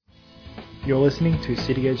You're listening to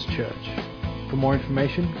City Edge Church. For more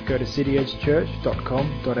information, go to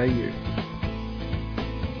cityedgechurch.com.au.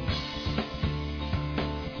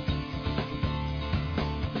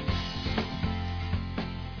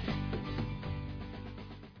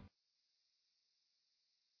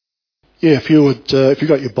 Yeah, if you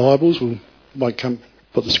got your Bibles, we won't come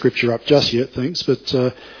put the scripture up just yet, thanks. But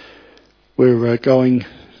we're going,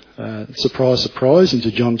 surprise, surprise, into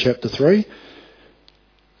John chapter 3.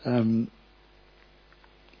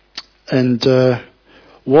 And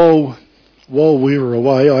while we were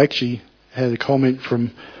away, I actually had a comment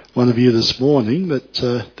from one of you this morning that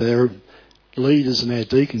their leaders and our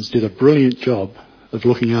deacons did a brilliant job of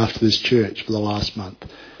looking after this church for the last month.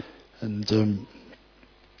 And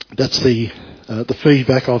that's the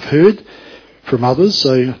feedback I've heard from others.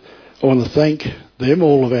 So I want to thank them,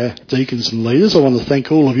 all of our deacons and leaders. I want to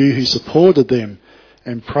thank all of you who supported them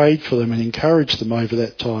and prayed for them and encouraged them over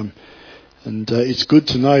that time. And it's good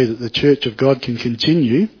to know that the Church of God can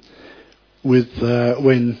continue with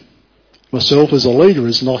when myself as a leader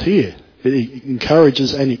is not here. It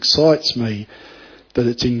encourages and excites me that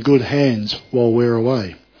it's in good hands while we're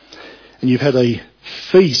away. And you've had a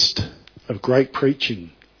feast of great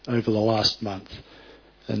preaching over the last month.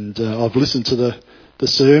 And I've listened to the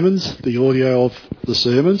sermons, the audio of the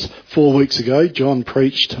sermons. 4 weeks ago, John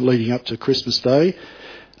preached leading up to Christmas Day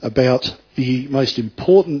about the most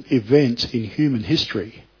important event in human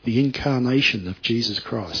history, the incarnation of Jesus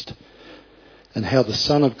Christ, and how the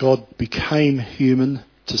Son of God became human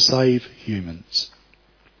to save humans.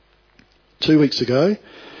 2 weeks ago,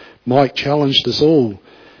 Mike challenged us all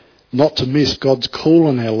not to miss God's call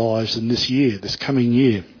on our lives in this year, this coming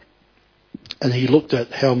year. And he looked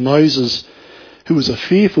at how Moses, who was a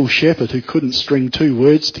fearful shepherd who couldn't string 2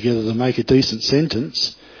 words together to make a decent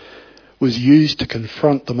sentence, was used to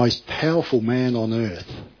confront the most powerful man on earth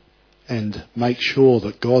and make sure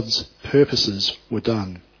that God's purposes were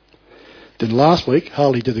done. Then last week,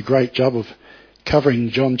 Harley did a great job of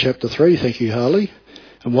covering John chapter 3, thank you Harley,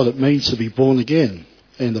 and what it means to be born again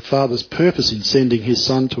and the Father's purpose in sending his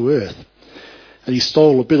Son to earth. And he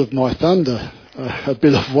stole a bit of my thunder, a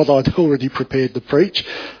bit of what I'd already prepared to preach.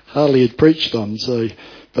 Harley had preached on,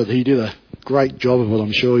 but he did a great job of it,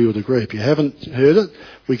 I'm sure you would agree. If you haven't heard it,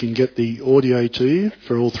 we can get the audio to you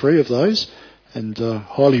for all 3 of those, and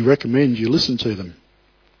highly recommend you listen to them.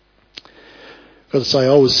 I've got to say,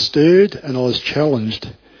 I was stirred and I was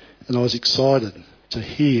challenged and I was excited to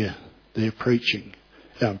hear their preaching.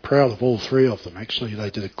 I'm proud of all 3 of them, actually. They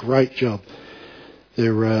did a great job.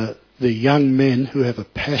 They're young men who have a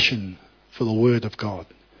passion for the Word of God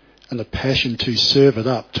and a passion to serve it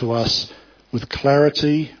up to us with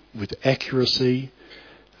clarity, with accuracy,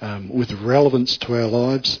 with relevance to our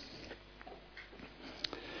lives.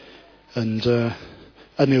 And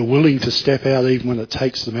they're willing to step out even when it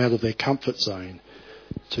takes them out of their comfort zone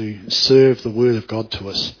to serve the Word of God to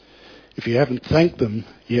us. If you haven't thanked them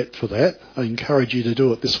yet for that, I encourage you to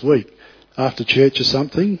do it this week. After church or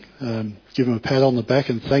something, give them a pat on the back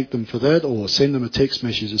and thank them for that, or send them a text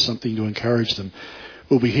message or something to encourage them.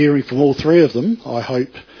 We'll be hearing from all 3 of them, I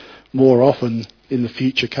hope, more often in the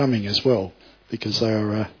future coming as well, because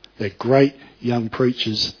they're great young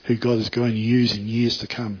preachers who God is going to use in years to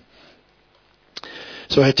come.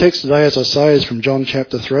 So our text today, as I say, is from John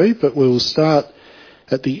chapter 3, but we'll start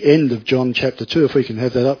at the end of John chapter 2, if we can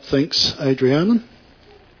have that up. Thanks, Adriana.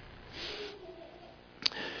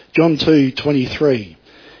 John 2:23.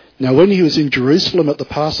 Now when he was in Jerusalem at the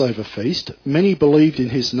Passover feast, many believed in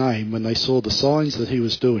his name when they saw the signs that he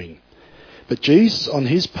was doing. But Jesus, on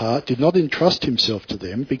his part, did not entrust himself to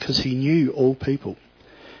them because he knew all people.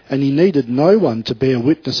 And he needed no one to bear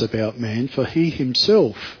witness about man, for he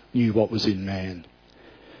himself knew what was in man.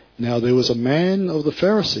 Now there was a man of the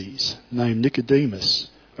Pharisees named Nicodemus,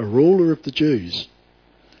 a ruler of the Jews.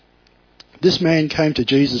 This man came to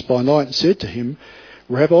Jesus by night and said to him,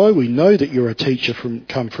 Rabbi, we know that you're a teacher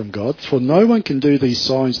come from God, for no one can do these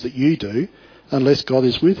signs that you do unless God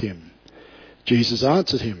is with him. Jesus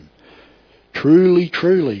answered him, Truly,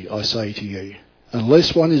 truly, I say to you,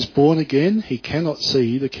 unless one is born again, he cannot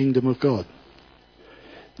see the kingdom of God.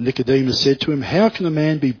 Nicodemus said to him, How can a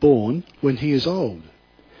man be born when he is old?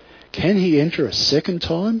 Can he enter a second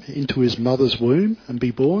time into his mother's womb and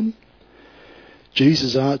be born?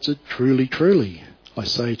 Jesus answered, Truly, truly, I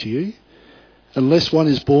say to you, unless one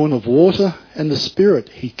is born of water and the Spirit,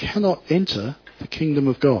 he cannot enter the kingdom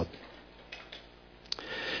of God.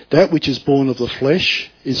 That which is born of the flesh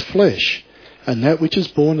is flesh, and that which is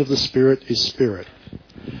born of the Spirit is spirit.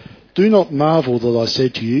 Do not marvel that I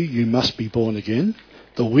said to you, you must be born again.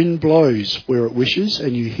 The wind blows where it wishes,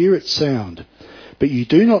 and you hear its sound, but you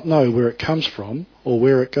do not know where it comes from or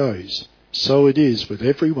where it goes. So it is with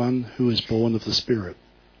everyone who is born of the Spirit."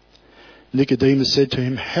 Nicodemus said to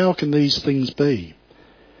him, "How can these things be?"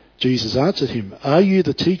 Jesus answered him, "Are you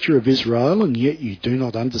the teacher of Israel, and yet you do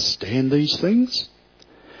not understand these things?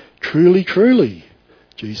 Truly, truly,"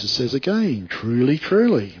 Jesus says again, "truly,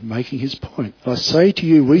 truly," making his point, "I say to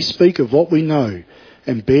you, we speak of what we know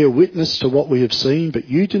and bear witness to what we have seen, but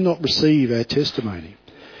you do not receive our testimony.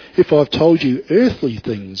 If I've told you earthly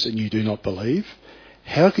things and you do not believe,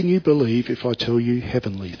 how can you believe if I tell you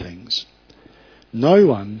heavenly things? No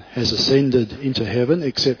one has ascended into heaven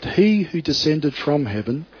except he who descended from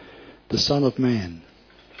heaven, the Son of Man."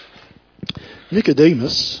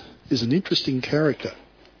 Nicodemus is an interesting character.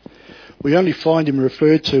 We only find him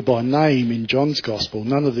referred to by name in John's Gospel.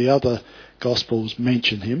 None of the other Gospels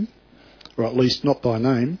mention him, or at least not by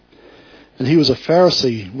name. And he was a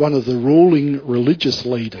Pharisee, one of the ruling religious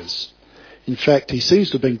leaders. In fact, he seems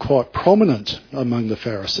to have been quite prominent among the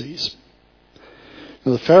Pharisees.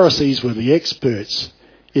 Now, the Pharisees were the experts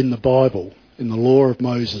in the Bible, in the law of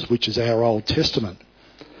Moses, which is our Old Testament.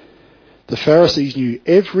 The Pharisees knew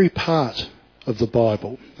every part of the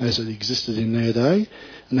Bible as it existed in their day,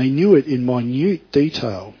 and they knew it in minute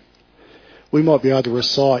detail. We might be able to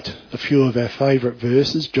recite a few of our favourite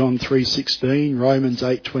verses, John 3:16, Romans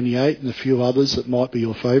 8:28, and a few others that might be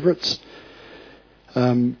your favourites.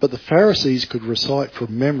 But the Pharisees could recite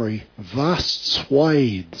from memory vast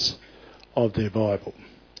swathes of their Bible.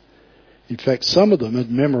 In fact, some of them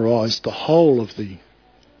had memorised the whole of the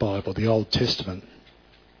Bible, the Old Testament.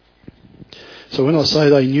 So when I say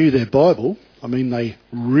they knew their Bible, I mean they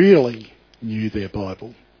really knew their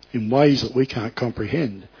Bible in ways that we can't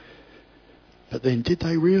comprehend. But then, did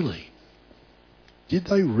they really? Did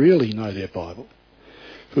they really know their Bible?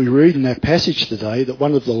 We read in our passage today that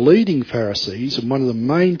one of the leading Pharisees and one of the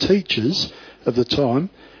main teachers of the time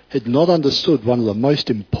had not understood one of the most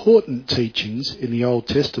important teachings in the Old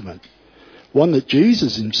Testament, one that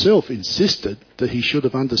Jesus himself insisted that he should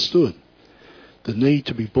have understood: the need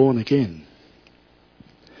to be born again.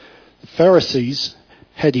 The Pharisees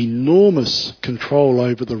had enormous control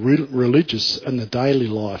over the religious and the daily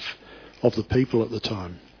life of the people at the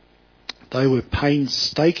time. They were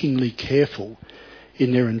painstakingly careful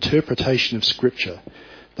in their interpretation of Scripture.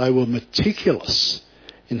 They were meticulous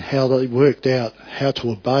in how they worked out how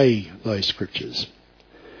to obey those Scriptures.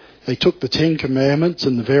 They took the Ten Commandments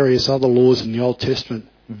and the various other laws in the Old Testament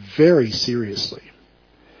very seriously.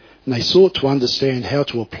 And they sought to understand how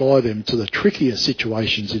to apply them to the trickier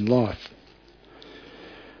situations in life.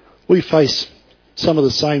 We face some of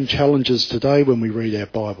the same challenges today when we read our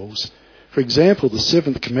Bibles. For example, the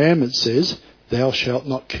 7th commandment says, "Thou shalt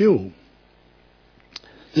not kill."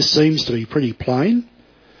 This seems to be pretty plain.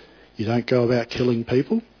 You don't go about killing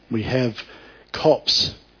people. We have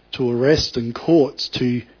cops to arrest and courts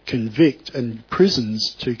to convict and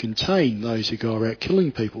prisons to contain those who go about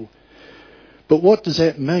killing people. But what does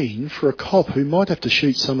that mean for a cop who might have to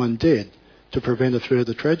shoot someone dead to prevent a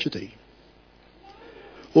further tragedy?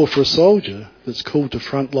 Or for a soldier that's called to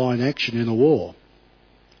frontline action in a war?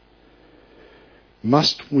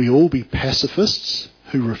 Must we all be pacifists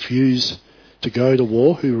who refuse to go to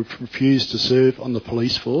war, who refuse to serve on the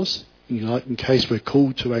police force, in case we're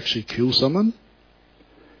called to actually kill someone?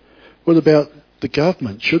 What about the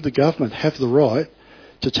government? Should the government have the right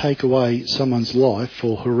to take away someone's life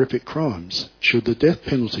for horrific crimes? Should the death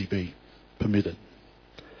penalty be permitted?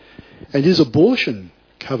 And is abortion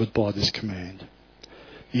covered by this command?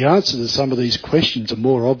 The answer to some of these questions are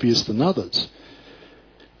more obvious than others,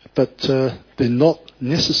 but they're not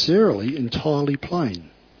necessarily entirely plain.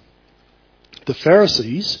 The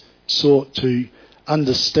Pharisees sought to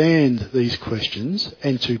understand these questions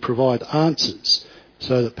and to provide answers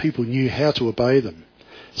so that people knew how to obey them.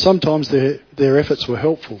 Sometimes their efforts were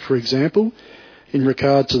helpful. For example, in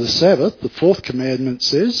regard to the Sabbath, the 4th commandment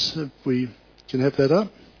says, if we can have that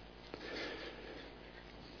up,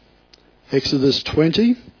 Exodus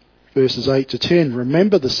 20, verses 8 to 10.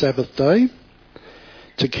 "Remember the Sabbath day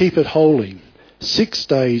to keep it holy. 6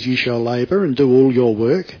 days you shall labour and do all your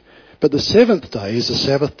work, but the 7th day is a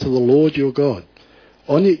Sabbath to the Lord your God.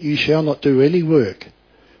 On it you shall not do any work,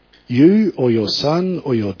 you or your son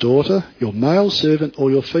or your daughter, your male servant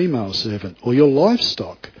or your female servant, or your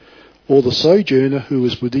livestock, or the sojourner who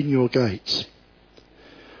is within your gates."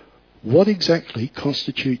 What exactly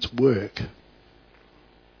constitutes work?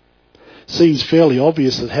 Seems fairly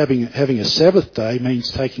obvious that having a Sabbath day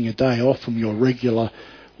means taking a day off from your regular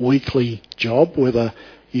weekly job, whether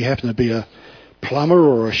you happen to be a plumber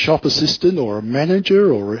or a shop assistant or a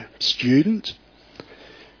manager or a student.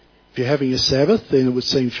 If you're having a Sabbath, then it would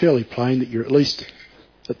seem fairly plain that you're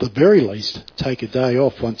at the very least, take a day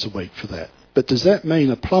off once a week for that. But does that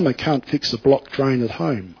mean a plumber can't fix a blocked drain at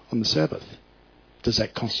home on the Sabbath? Does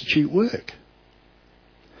that constitute work?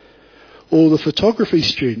 Or the photography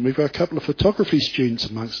student, we've got a couple of photography students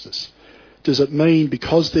amongst us. Does it mean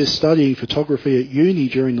because they're studying photography at uni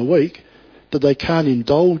during the week that they can't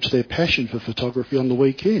indulge their passion for photography on the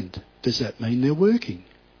weekend? Does that mean they're working?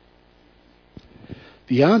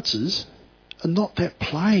 The answers are not that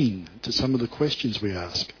plain to some of the questions we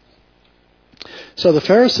ask. So the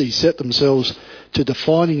Pharisees set themselves to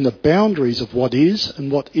defining the boundaries of what is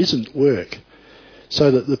and what isn't work,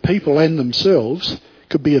 so that the people and themselves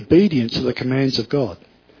could be obedient to the commands of God.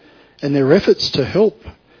 And their efforts to help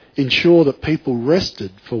ensure that people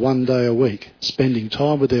rested for one day a week, spending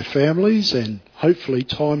time with their families and hopefully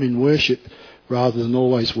time in worship rather than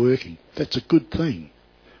always working. That's a good thing.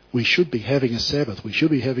 We should be having a Sabbath. We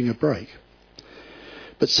should be having a break.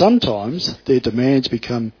 But sometimes their demands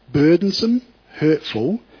become burdensome,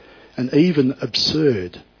 hurtful, and even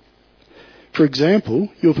absurd. For example,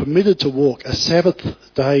 you're permitted to walk a Sabbath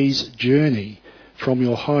day's journey from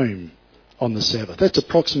your home on the Sabbath. That's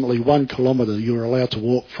approximately 1 kilometre you're allowed to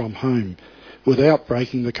walk from home without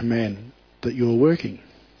breaking the command that you're working.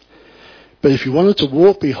 But if you wanted to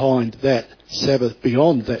walk beyond that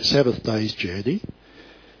Sabbath day's journey,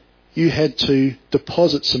 you had to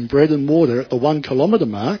deposit some bread and water at the 1 kilometre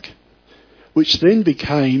mark, which then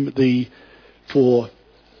became for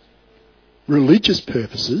religious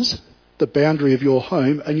purposes, the boundary of your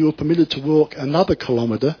home, and you were permitted to walk another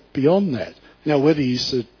kilometre beyond that. Now, whether you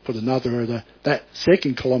should put another at that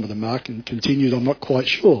 2nd kilometre mark and continued, I'm not quite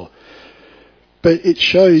sure. But it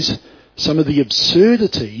shows some of the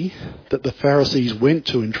absurdity that the Pharisees went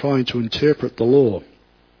to in trying to interpret the law.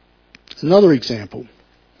 Another example.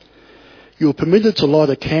 You were permitted to light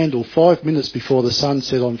a candle 5 minutes before the sun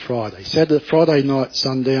set on Friday. Friday night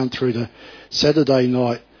sundown through to Saturday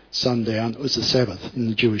night sundown was the Sabbath in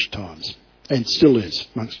the Jewish times, and still is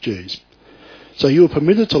amongst Jews. So you were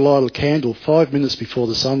permitted to light a candle 5 minutes before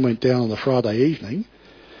the sun went down on the Friday evening,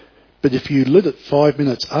 but if you lit it 5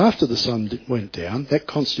 minutes after the sun went down, that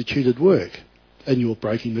constituted work, and you were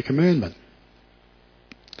breaking the commandment.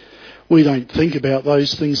 We don't think about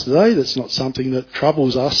those things today. That's not something that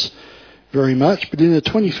troubles us very much, but in a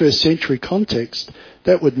 21st century context,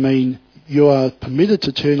 that would mean you are permitted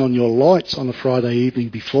to turn on your lights on a Friday evening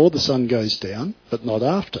before the sun goes down, but not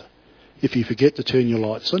after. If you forget to turn your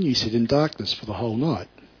lights on, you sit in darkness for the whole night.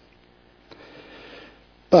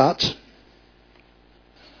 But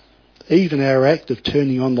even our act of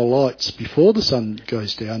turning on the lights before the sun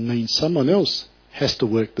goes down means someone else has to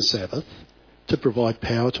work the Sabbath to provide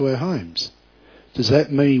power to our homes. Does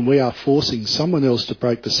that mean we are forcing someone else to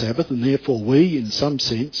break the Sabbath and therefore we, in some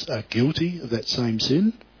sense, are guilty of that same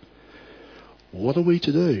sin? What are we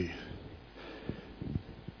to do?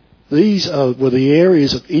 These were the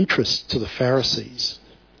areas of interest to the Pharisees.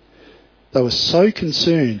 They were so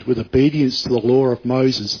concerned with obedience to the law of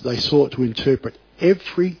Moses, they sought to interpret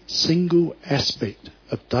every single aspect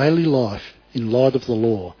of daily life in light of the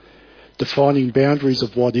law, defining boundaries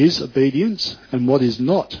of what is obedience and what is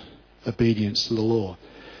not obedience to the law.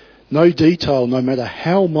 No detail, no matter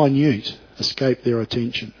how minute, escaped their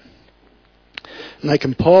attention. And they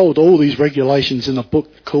compiled all these regulations in a book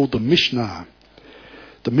called the Mishnah.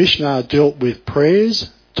 The Mishnah dealt with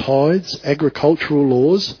prayers, tithes, agricultural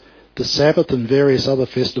laws, the Sabbath and various other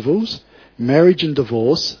festivals, marriage and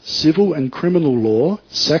divorce, civil and criminal law,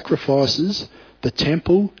 sacrifices, the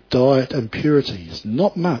temple, diet and purities.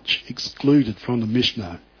 Not much excluded from the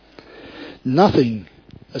Mishnah. Nothing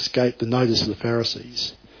escaped the notice of the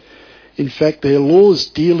Pharisees. In fact, their laws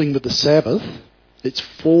dealing with the Sabbath, it's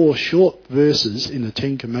 4 short verses in the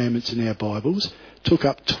 10 Commandments in our Bibles, took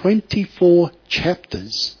up 24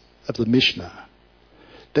 chapters of the Mishnah.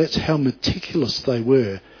 That's how meticulous they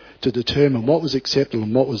were to determine what was acceptable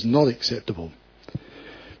and what was not acceptable.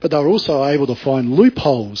 But they were also able to find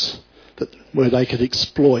loopholes where they could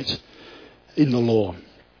exploit in the law.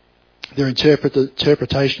 Their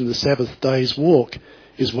interpretation of the Sabbath day's walk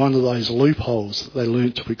is one of those loopholes that they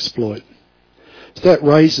learnt to exploit. So that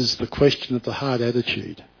raises the question of the heart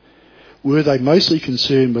attitude. Were they mostly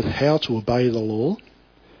concerned with how to obey the law,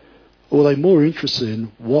 or were they more interested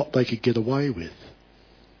in what they could get away with?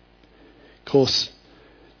 Of course,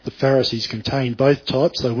 the Pharisees contained both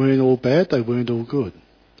types. They weren't all bad, they weren't all good.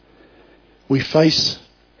 We face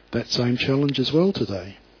that same challenge as well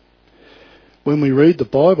today. When we read the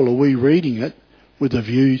Bible, are we reading it with a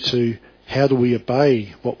view to how do we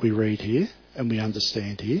obey what we read here and we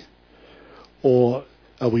understand here? Or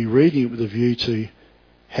are we reading it with a view to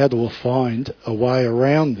how do I find a way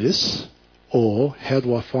around this? Or how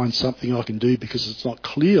do I find something I can do because it's not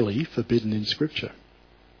clearly forbidden in Scripture?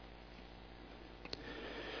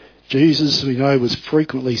 Jesus, we know, was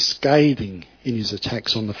frequently scathing in his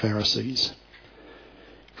attacks on the Pharisees.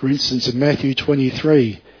 For instance, in Matthew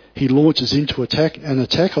 23, he launches into an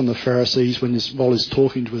attack on the Pharisees while he's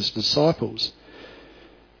talking to his disciples.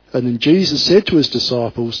 And then Jesus said to his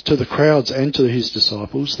disciples, to the crowds and to his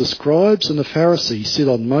disciples, "The scribes and the Pharisees sit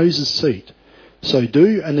on Moses' seat. So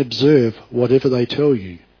do and observe whatever they tell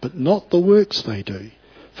you, but not the works they do.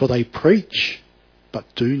 For they preach, but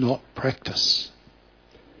do not practice.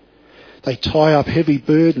 They tie up heavy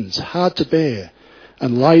burdens, hard to bear,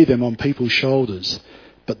 and lay them on people's shoulders.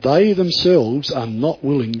 But they themselves are not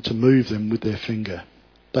willing to move them with their finger.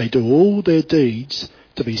 They do all their deeds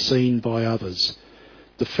to be seen by others."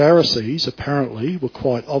 The Pharisees apparently were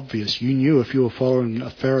quite obvious. You knew if you were following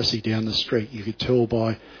a Pharisee down the street, you could tell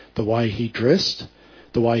by the way he dressed,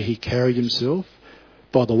 the way he carried himself,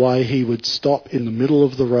 by the way he would stop in the middle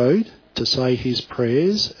of the road to say his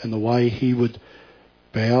prayers, and the way he would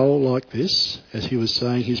bow like this as he was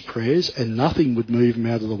saying his prayers, and nothing would move him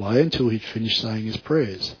out of the way until he'd finished saying his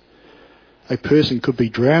prayers. A person could be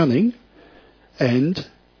drowning and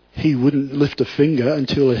he wouldn't lift a finger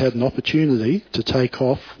until he had an opportunity to take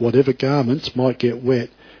off whatever garments might get wet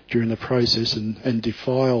during the process and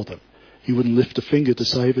defile them. He wouldn't lift a finger to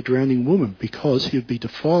save a drowning woman because he would be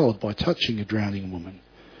defiled by touching a drowning woman.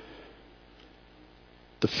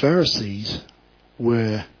 The Pharisees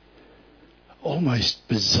were almost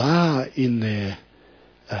bizarre in their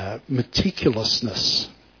meticulousness.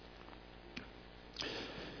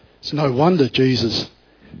 It's no wonder Jesus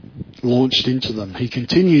launched into them. He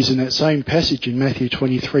continues in that same passage in Matthew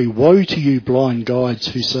 23, "Woe to you blind guides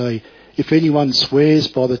who say, if anyone swears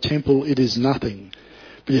by the temple, it is nothing.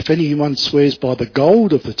 But if anyone swears by the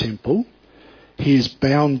gold of the temple, he is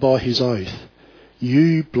bound by his oath.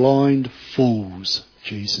 You blind fools,"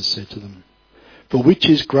 Jesus said to them. "For which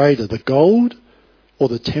is greater, the gold or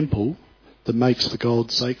the temple that makes the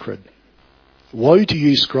gold sacred? Woe to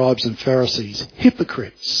you, scribes and Pharisees,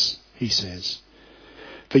 hypocrites," he says.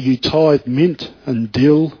 "For you tithe mint and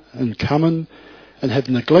dill and cumin, and have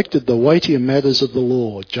neglected the weightier matters of the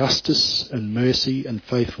law, justice and mercy and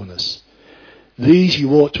faithfulness. These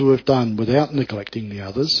you ought to have done without neglecting the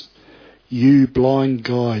others. You blind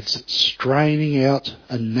guides, straining out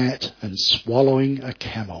a gnat and swallowing a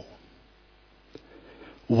camel.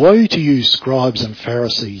 Woe to you, scribes and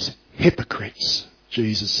Pharisees, hypocrites,"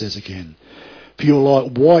 Jesus says again. "For you are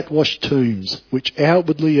like whitewashed tombs, which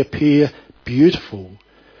outwardly appear beautiful,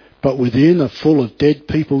 but within are full of dead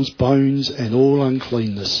people's bones and all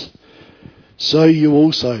uncleanness. So you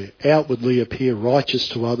also outwardly appear righteous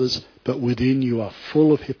to others, but within you are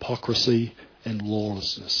full of hypocrisy and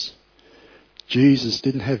lawlessness." Jesus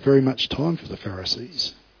didn't have very much time for the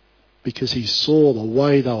Pharisees because he saw the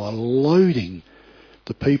way they were loading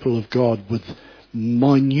the people of God with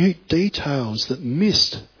minute details that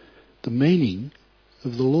missed the meaning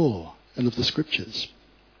of the law and of the Scriptures.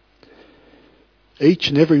 Each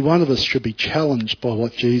and every one of us should be challenged by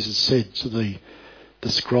what Jesus said to the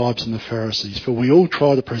scribes and the Pharisees, for we all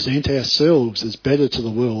try to present ourselves as better to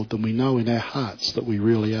the world than we know in our hearts that we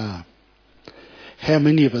really are. How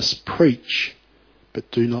many of us preach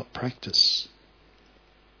but do not practice?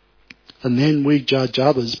 And then we judge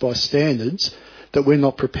others by standards that we're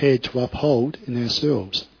not prepared to uphold in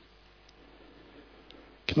ourselves.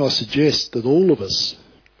 Can I suggest that all of us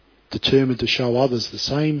determined to show others the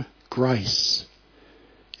same grace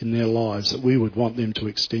in their lives that we would want them to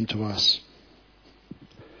extend to us?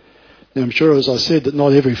 Now, I'm sure, as I said, that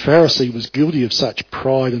not every Pharisee was guilty of such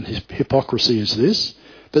pride and hypocrisy as this,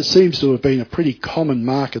 but it seems to have been a pretty common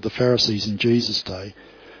mark of the Pharisees in Jesus' day,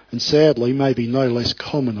 and sadly maybe no less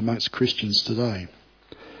common amongst Christians today.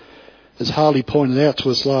 As Harley pointed out to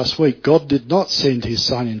us last week, God did not send his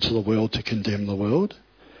Son into the world to condemn the world,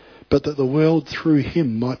 but that the world through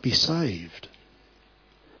him might be saved.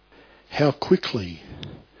 How quickly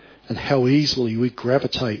and how easily we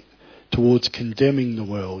gravitate towards condemning the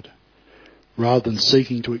world rather than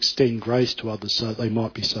seeking to extend grace to others so that they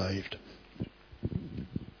might be saved.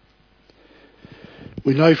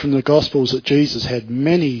 We know from the Gospels that Jesus had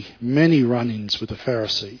many, many run-ins with the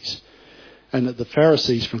Pharisees, and that the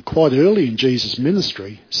Pharisees from quite early in Jesus'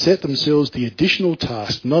 ministry set themselves the additional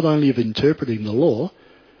task not only of interpreting the law,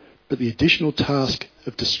 but the additional task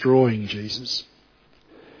of destroying Jesus.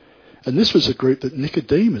 And this was a group that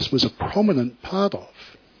Nicodemus was a prominent part of.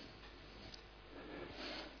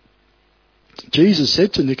 Jesus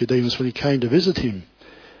said to Nicodemus when he came to visit him,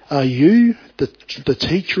 Are you the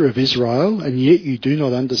teacher of Israel, and yet you do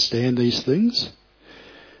not understand these things?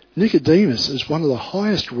 Nicodemus is one of the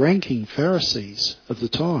highest ranking Pharisees of the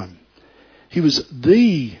time. He was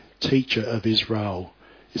the teacher of Israel.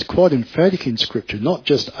 It's quite emphatic in Scripture, not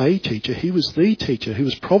just a teacher. He was the teacher. He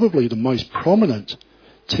was probably the most prominent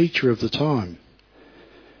teacher of the time.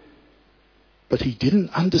 But he didn't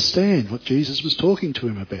understand what Jesus was talking to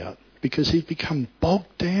him about, because he'd become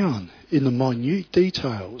bogged down in the minute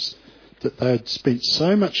details that they had spent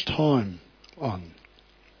so much time on.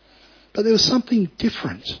 But there was something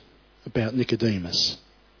different about Nicodemus.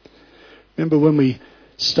 Remember when we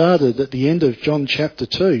started at the end of John chapter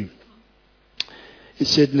 2, it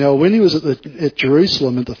said, "Now when he was at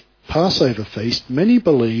Jerusalem at the Passover feast, many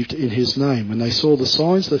believed in his name when they saw the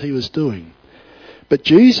signs that he was doing. But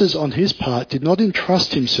Jesus on his part did not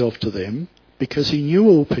entrust himself to them, because he knew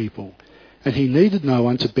all people, and he needed no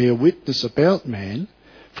one to bear witness about man,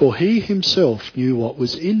 for he himself knew what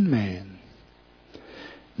was in man.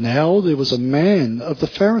 Now there was a man of the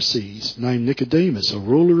Pharisees named Nicodemus, a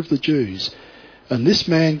ruler of the Jews, and this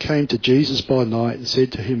man came to Jesus by night and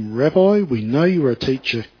said to him, 'Rabbi, we know you are a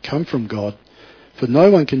teacher come from God, for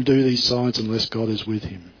no one can do these signs unless God is with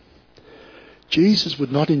him.'" Jesus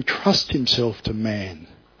would not entrust himself to man,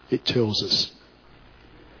 it tells us,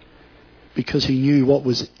 because he knew what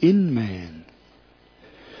was in man.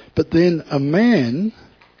 But then a man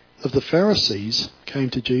of the Pharisees came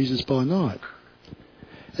to Jesus by night.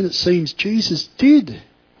 And it seems Jesus did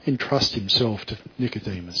entrust himself to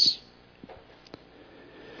Nicodemus.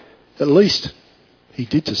 At least he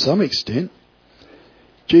did to some extent.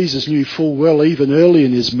 Jesus knew full well, even early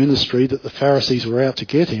in his ministry, that the Pharisees were out to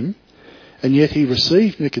get him, and yet he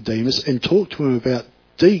received Nicodemus and talked to him about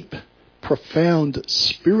deep, profound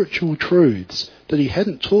spiritual truths that he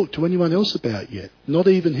hadn't talked to anyone else about yet. Not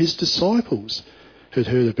even his disciples had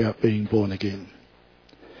heard about being born again.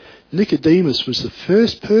 Nicodemus was the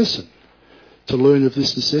first person to learn of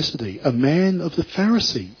this necessity, a man of the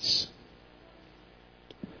Pharisees.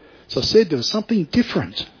 So I said there was something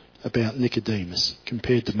different about Nicodemus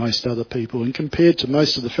compared to most other people and compared to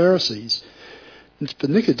most of the Pharisees.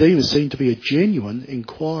 But Nicodemus seemed to be a genuine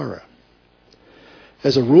inquirer.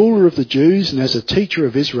 As a ruler of the Jews and as a teacher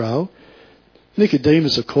of Israel,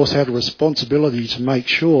 Nicodemus, of course, had a responsibility to make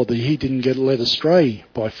sure that he didn't get led astray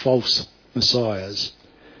by false messiahs.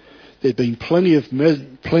 There'd been plenty of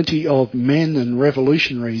men and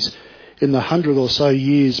revolutionaries in the 100 or so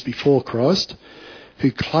years before Christ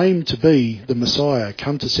who claimed to be the Messiah,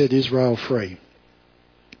 come to set Israel free.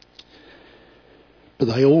 But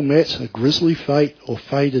they all met a grisly fate or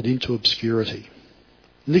faded into obscurity.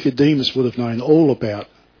 Nicodemus would have known all about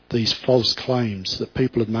these false claims that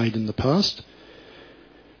people had made in the past.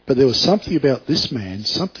 But there was something about this man,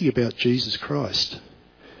 something about Jesus Christ,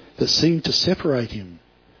 that seemed to separate him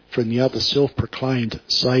from the other self-proclaimed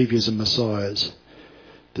saviours and messiahs.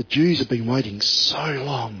 The Jews had been waiting so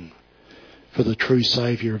long for the true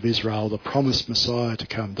saviour of Israel, the promised Messiah to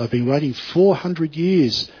come. They've been waiting 400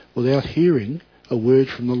 years without hearing a word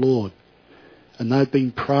from the Lord. And they've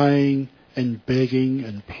been praying and begging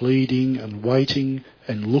and pleading and waiting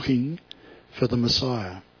and looking for the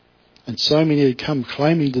Messiah. And so many had come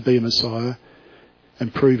claiming to be a Messiah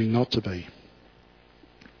and proving not to be.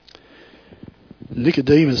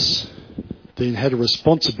 Nicodemus then had a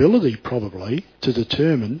responsibility probably to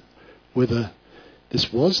determine whether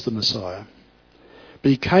this was the Messiah.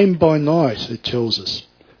 But he came by night, it tells us.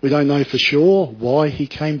 We don't know for sure why he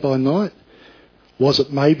came by night. Was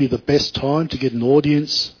it maybe the best time to get an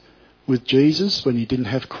audience with Jesus when he didn't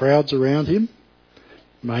have crowds around him?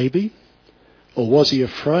 Maybe. Or was he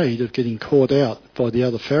afraid of getting caught out by the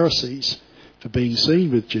other Pharisees for being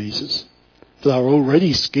seen with Jesus? They were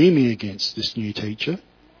already scheming against this new teacher.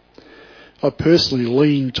 I personally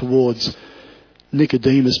lean towards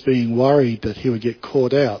Nicodemus being worried that he would get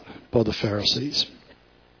caught out by the Pharisees.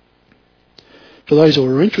 For those who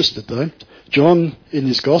are interested though, John in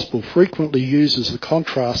his Gospel frequently uses the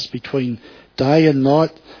contrast between day and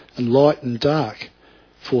night and light and dark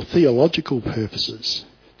for theological purposes,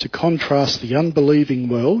 to contrast the unbelieving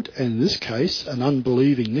world, and in this case an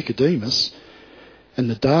unbelieving Nicodemus, and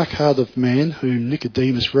the dark heart of man whom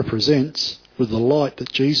Nicodemus represents, with the light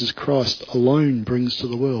that Jesus Christ alone brings to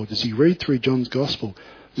the world. As you read through John's Gospel,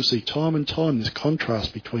 you'll see time and time this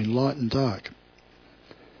contrast between light and dark.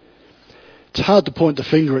 It's hard to point the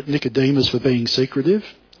finger at Nicodemus for being secretive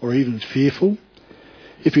or even fearful.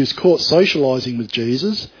 If he was caught socialising with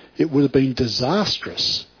Jesus, it would have been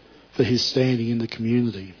disastrous for his standing in the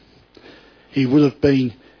community. He would have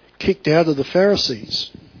been kicked out of the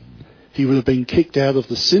Pharisees. He would have been kicked out of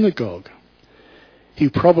the synagogue. he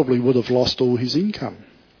probably would have lost all his income.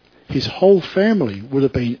 His whole family would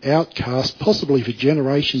have been outcast, possibly for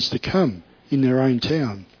generations to come, in their own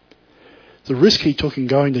town. The risk he took in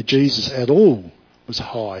going to Jesus at all was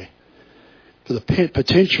high, but the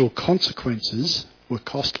potential consequences were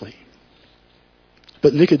costly.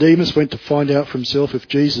 But Nicodemus went to find out for himself if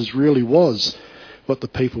Jesus really was what the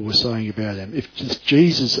people were saying about him, if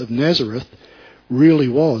Jesus of Nazareth really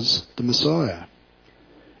was the Messiah.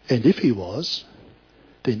 And if he was,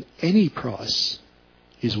 then any price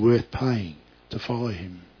is worth paying to follow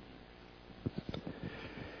him.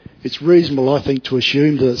 It's reasonable, I think, to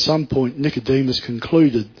assume that at some point Nicodemus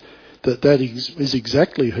concluded that is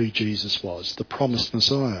exactly who Jesus was, the promised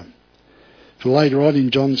Messiah. For later on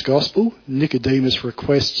in John's Gospel, Nicodemus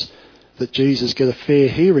requests that Jesus get a fair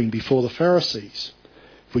hearing before the Pharisees.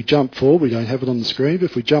 If we jump forward, we don't have it on the screen,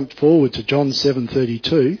 but if we jump forward to John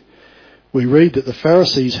 7:32, we read that the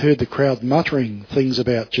Pharisees heard the crowd muttering things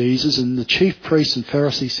about Jesus, and the chief priests and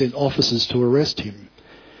Pharisees sent officers to arrest him.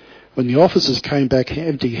 When the officers came back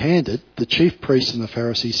empty-handed, the chief priests and the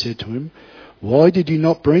Pharisees said to him, "Why did you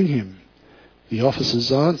not bring him?" The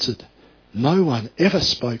officers answered, "No one ever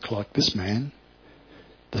spoke like this man."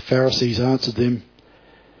 The Pharisees answered them,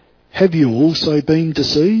 "Have you also been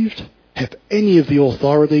deceived? Have any of the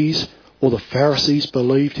authorities or the Pharisees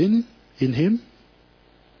believed in him?"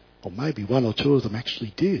 Or maybe one or two of them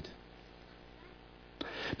actually did.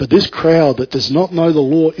 But this crowd that does not know the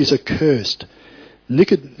law is accursed.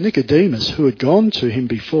 Nicodemus, who had gone to him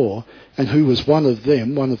before, and who was one of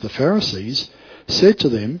them, one of the Pharisees, said to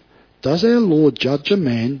them, "Does our Lord judge a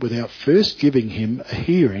man without first giving him a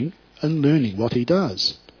hearing and learning what he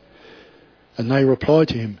does?" And they replied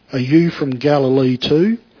to him, "Are you from Galilee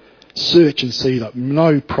too? Search and see that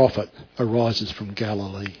no prophet arises from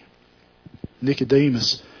Galilee."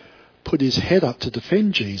 Nicodemus put his head up to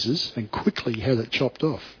defend Jesus and quickly had it chopped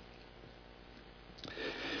off.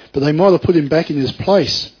 But they might have put him back in his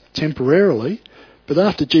place temporarily, but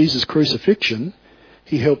after Jesus' crucifixion,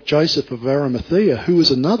 he helped Joseph of Arimathea, who was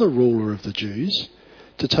another ruler of the Jews,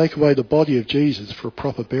 to take away the body of Jesus for a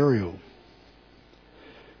proper burial.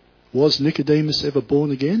 Was Nicodemus ever born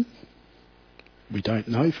again? We don't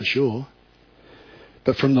know for sure.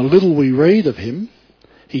 But from the little we read of him,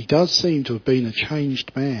 he does seem to have been a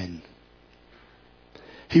changed man.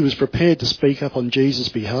 He was prepared to speak up on Jesus'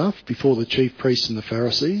 behalf before the chief priests and the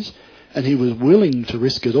Pharisees, and he was willing to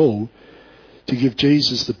risk it all to give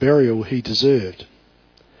Jesus the burial he deserved.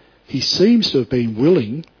 He seems to have been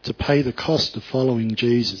willing to pay the cost of following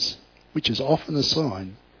Jesus, which is often a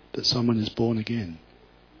sign that someone is born again.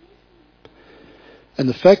 And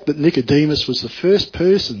the fact that Nicodemus was the first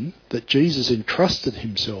person that Jesus entrusted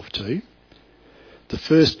himself to, the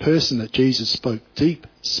first person that Jesus spoke deep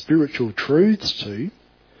spiritual truths to,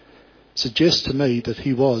 suggests to me that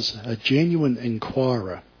he was a genuine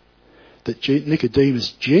inquirer, that Nicodemus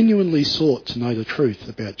genuinely sought to know the truth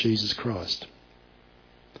about Jesus Christ.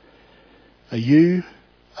 Are you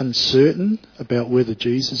uncertain about whether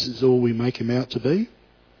Jesus is all we make him out to be?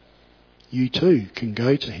 You too can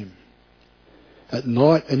go to him at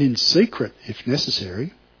night and in secret, if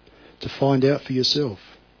necessary, to find out for yourself.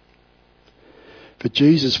 But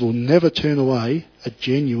Jesus will never turn away a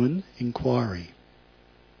genuine inquiry.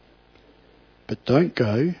 But don't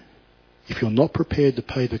go if you're not prepared to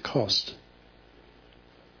pay the cost,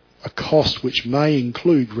 a cost which may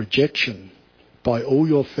include rejection by all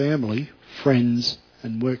your family, friends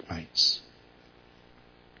and workmates.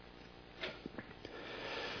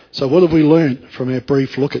 So what have we learnt from our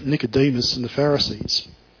brief look at Nicodemus and the Pharisees?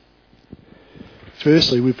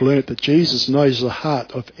 Firstly, we've learnt that Jesus knows the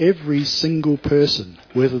heart of every single person,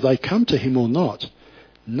 whether they come to him or not.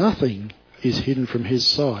 Nothing is hidden from his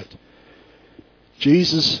sight.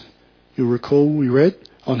 Jesus, you'll recall we read,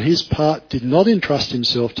 on his part did not entrust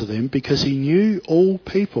himself to them because he knew all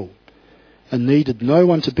people and needed no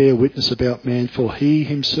one to bear witness about man, for he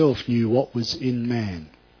himself knew what was in man.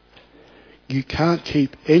 You can't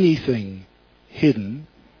keep anything hidden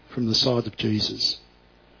from the sight of Jesus.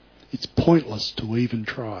 It's pointless to even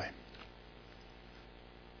try.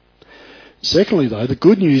 Secondly, though, the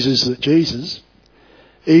good news is that Jesus,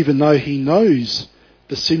 even though he knows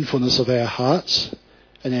the sinfulness of our hearts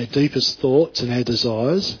and our deepest thoughts and our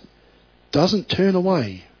desires, doesn't turn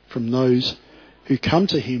away from those who come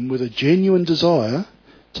to him with a genuine desire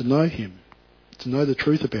to know him, to know the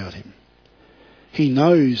truth about him. He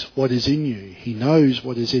knows what is in you. He knows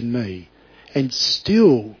what is in me. And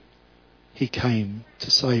still, he came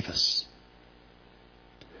to save us.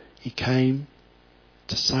 He came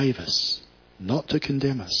to save us, not to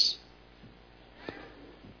condemn us.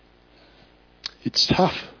 It's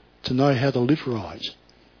tough to know how to live right.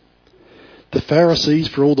 The Pharisees,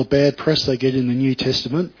 for all the bad press they get in the New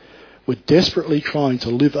Testament, were desperately trying to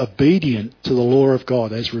live obedient to the law of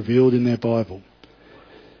God as revealed in their Bible.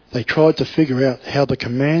 They tried to figure out how the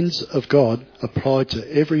commands of God applied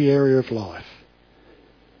to every area of life.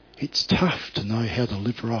 It's tough to know how to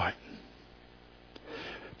live right.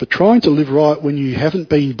 But trying to live right when you haven't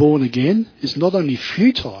been born again is not only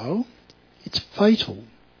futile, it's fatal.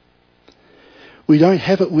 We don't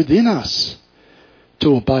have it within us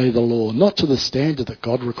to obey the law, not to the standard that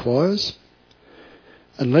God requires,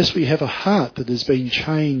 unless we have a heart that has been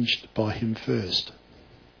changed by him first.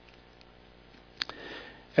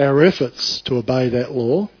 Our efforts to obey that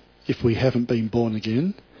law, if we haven't been born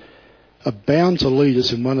again, are bound to lead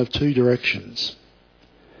us in one of two directions.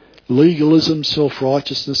 Legalism,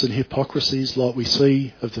 self-righteousness and hypocrisies like we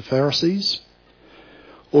see of the Pharisees,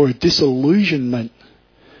 or a disillusionment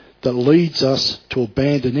that leads us to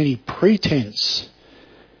abandon any pretense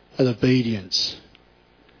at obedience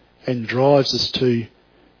and drives us to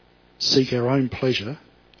seek our own pleasure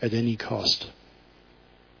at any cost.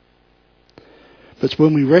 But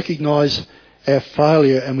when we recognise our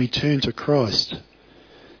failure and we turn to Christ,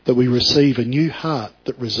 that we receive a new heart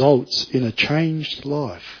that results in a changed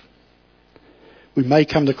life. We may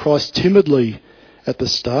come to Christ timidly at the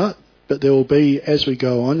start, but there will be, as we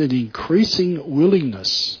go on, an increasing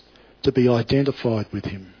willingness to be identified with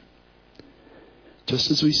him.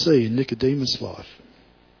 Just as we see in Nicodemus' life.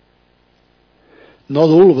 Not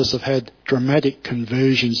all of us have had dramatic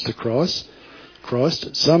conversions to Christ.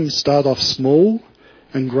 Some start off small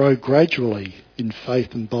and grow gradually in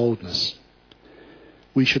faith and boldness.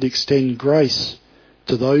 We should extend grace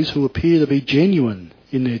to those who appear to be genuine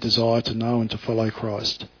in their desire to know and to follow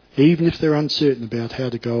Christ, even if they're uncertain about how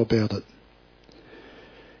to go about it.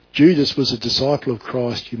 Judas was a disciple of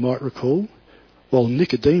Christ, you might recall, while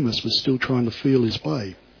Nicodemus was still trying to feel his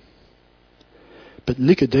way. But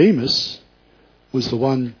Nicodemus was the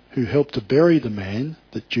one who helped to bury the man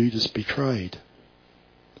that Judas betrayed.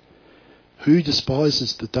 Who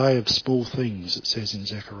despises the day of small things, it says in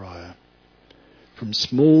Zechariah. From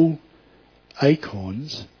small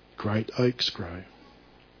acorns, great oaks grow.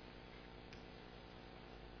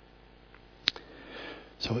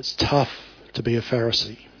 So it's tough to be a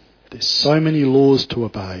Pharisee. There's so many laws to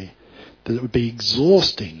obey that it would be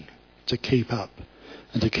exhausting to keep up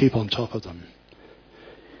and to keep on top of them.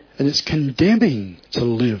 And it's condemning to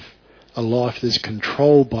live a life that is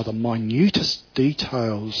controlled by the minutest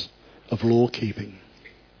details of law keeping.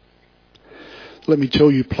 Let me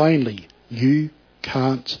tell you plainly, you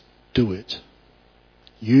can't do it.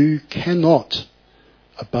 You cannot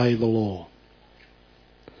obey the law.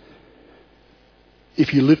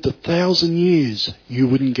 If you lived 1,000 years, you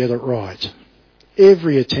wouldn't get it right.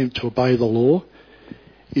 Every attempt to obey the law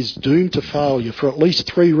is doomed to failure for at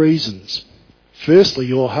least 3 reasons. Firstly,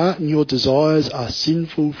 your heart and your desires are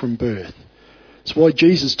sinful from birth. That's why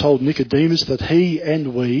Jesus told Nicodemus that he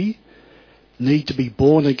and we need to be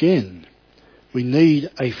born again. We need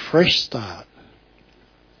a fresh start.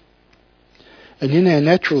 And in our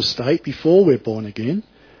natural state, before we're born again,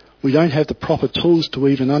 we don't have the proper tools to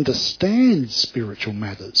even understand spiritual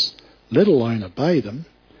matters, let alone obey them.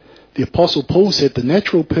 The Apostle Paul said the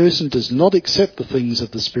natural person does not accept the things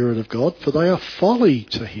of the Spirit of God, for they are folly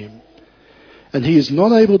to him. And he is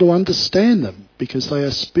not able to understand them because they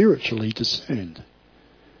are spiritually discerned.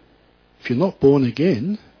 If you're not born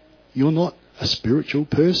again, you're not a spiritual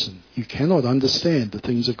person. You cannot understand the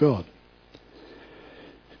things of God.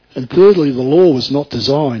 And thirdly, the law was not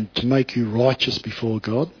designed to make you righteous before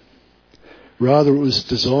God. Rather, it was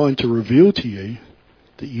designed to reveal to you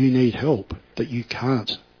that you need help, that you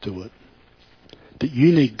can't do it, that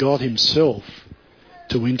you need God himself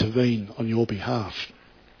to intervene on your behalf.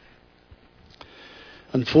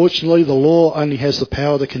 Unfortunately, the law only has the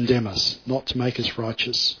power to condemn us, not to make us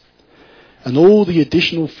righteous. And all the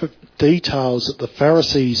additional details that the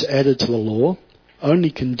Pharisees added to the law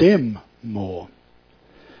only condemn more.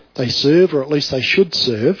 They serve, or at least they should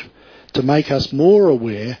serve, to make us more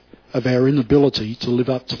aware of our inability to live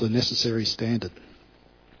up to the necessary standard.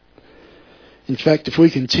 In fact, if we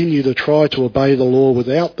continue to try to obey the law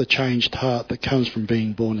without the changed heart that comes from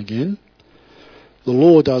being born again, the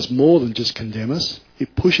law does more than just condemn us.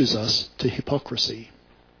 It pushes us to hypocrisy,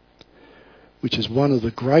 which is one of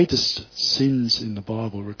the greatest sins in the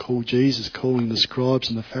Bible. Recall Jesus calling the scribes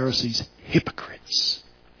and the Pharisees hypocrites,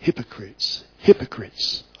 hypocrites,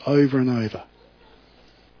 hypocrites, over and over.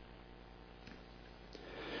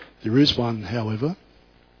 There is one, however,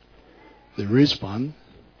 there is one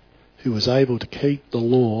who was able to keep the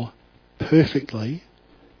law perfectly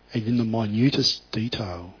and in the minutest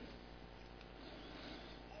detail.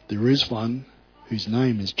 There is one whose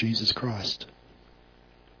name is Jesus Christ.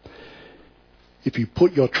 If you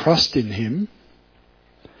put your trust in him,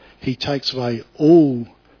 he takes away all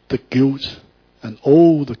the guilt and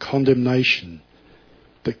all the condemnation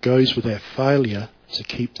that goes with our failure to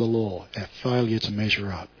keep the law, our failure to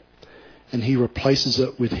measure up. And he replaces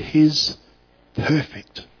it with his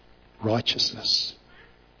perfect righteousness.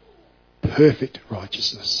 Perfect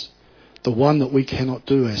righteousness. The one that we cannot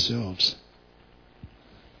do ourselves.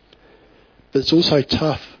 But it's also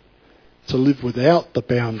tough to live without the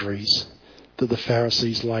boundaries that the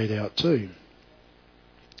Pharisees laid out too.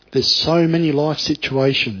 There's so many life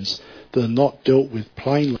situations that are not dealt with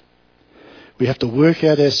plainly. We have to work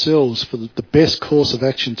out ourselves for the best course of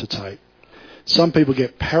action to take. Some people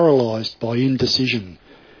get paralysed by indecision.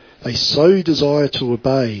 They so desire to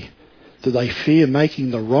obey that they fear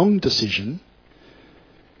making the wrong decision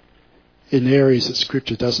in areas that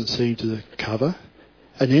Scripture doesn't seem to cover,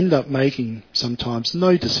 and end up making sometimes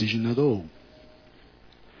no decision at all.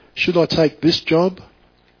 Should I take this job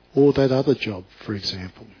or that other job, for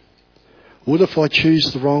example? What if I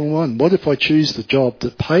choose the wrong one? What if I choose the job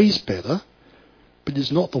that pays better, but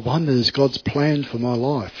is not the one that is God's plan for my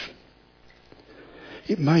life?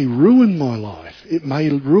 It may ruin my life. It may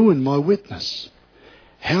ruin my witness.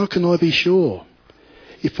 How can I be sure?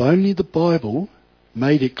 If only the Bible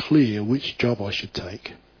made it clear which job I should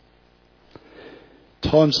take.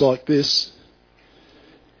 Times like this,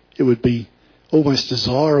 it would be almost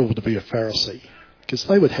desirable to be a Pharisee, because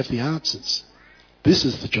they would have the answers. This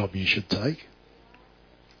is the job you should take.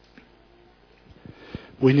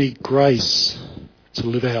 We need grace to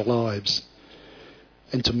live our lives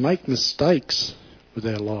and to make mistakes with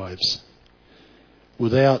our lives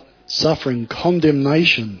without suffering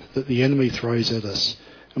condemnation that the enemy throws at us,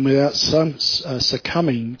 and without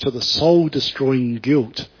succumbing to the soul-destroying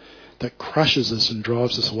guilt that crushes us and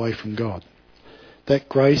drives us away from God. That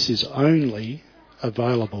grace is only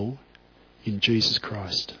available in Jesus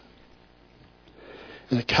Christ.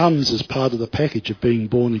 And it comes as part of the package of being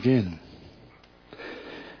born again.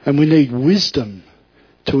 And we need wisdom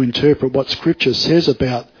to interpret what Scripture says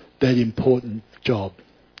about that important job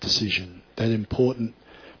decision, that important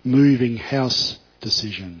moving house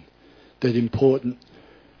decision, that important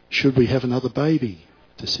should we have another baby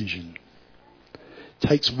decision. It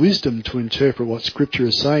takes wisdom to interpret what Scripture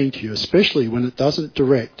is saying to you, especially when it doesn't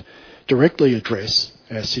directly address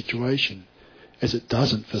our situation, as it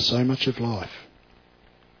doesn't for so much of life.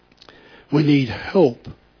 We need help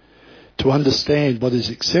to understand what is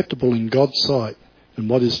acceptable in God's sight and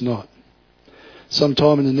what is not.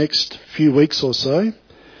 Sometime in the next few weeks or so,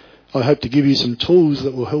 I hope to give you some tools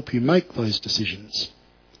that will help you make those decisions.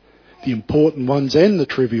 The important ones and the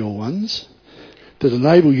trivial ones that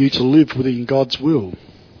enable you to live within God's will.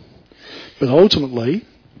 But ultimately,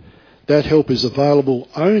 that help is available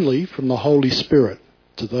only from the Holy Spirit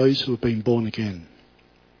to those who have been born again.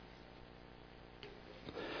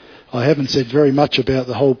 I haven't said very much about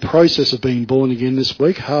the whole process of being born again this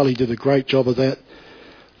week. Harley did a great job of that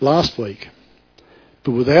last week.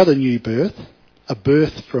 But without a new birth, a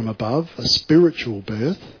birth from above, a spiritual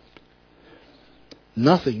birth,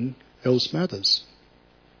 nothing else matters.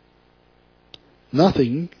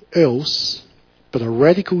 Nothing else but a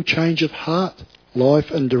radical change of heart,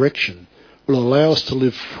 life and direction will allow us to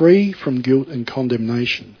live free from guilt and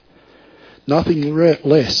condemnation. Nothing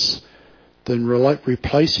less than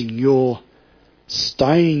replacing your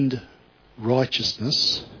stained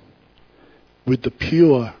righteousness with the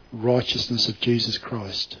pure righteousness of Jesus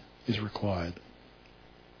Christ is required.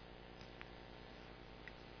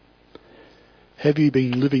 Have you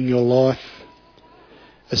been living your life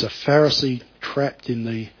as a Pharisee trapped in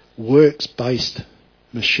the works-based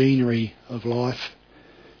machinery of life,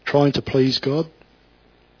 trying to please God?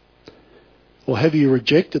 Or have you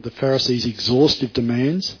rejected the Pharisees' exhaustive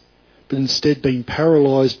demands, but instead been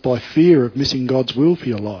paralysed by fear of missing God's will for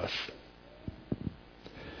your life?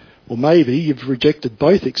 Or maybe you've rejected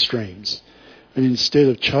both extremes and instead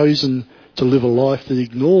have chosen to live a life that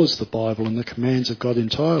ignores the Bible and the commands of God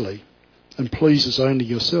entirely and pleases only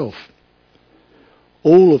yourself.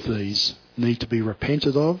 All of these need to be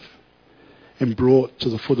repented of and brought to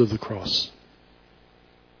the foot of the cross.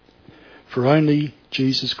 For only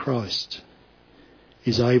Jesus Christ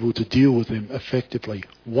is able to deal with them effectively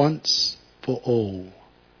once for all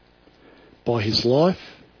by his life,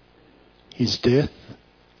 his death,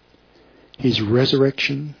 his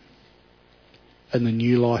resurrection, and the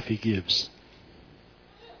new life he gives.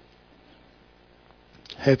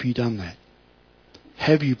 Have you done that?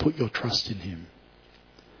 Have you put your trust in him?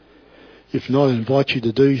 If not, I invite you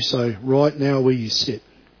to do so right now where you sit.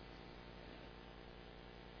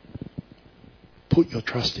 put your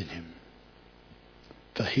trust in him.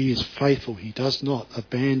 For he is faithful. He does not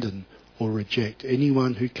abandon or reject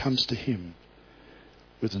anyone who comes to him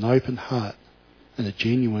with an open heart and a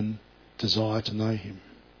genuine desire to know him.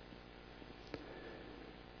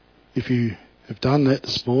 If you have done that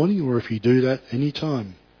this morning, or if you do that any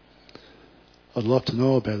time, I'd love to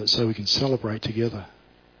know about it so we can celebrate together.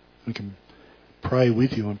 We can pray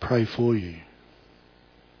with you and pray for you.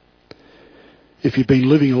 If you've been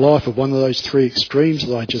living a life of one of those three extremes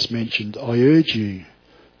that I just mentioned, I urge you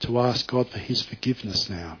to ask God for his forgiveness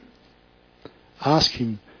now. Ask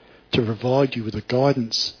him to provide you with the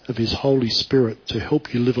guidance of his Holy Spirit to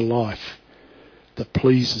help you live a life that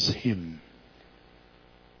pleases him.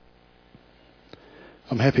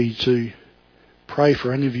 I'm happy to pray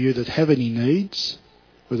for any of you that have any needs,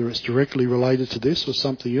 whether it's directly related to this or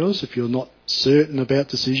something else. If you're not certain about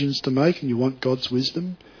decisions to make and you want God's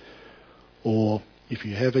wisdom, or if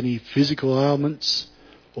you have any physical ailments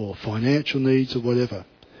or financial needs or whatever, I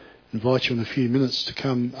invite you in a few minutes to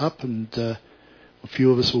come up, and a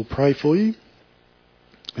few of us will pray for you,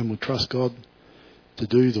 and we'll trust God to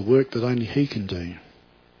do the work that only he can do.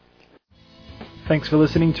 Thanks for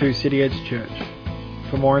listening to City Edge Church.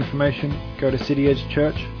 For more information, go to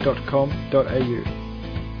cityedgechurch.com.au.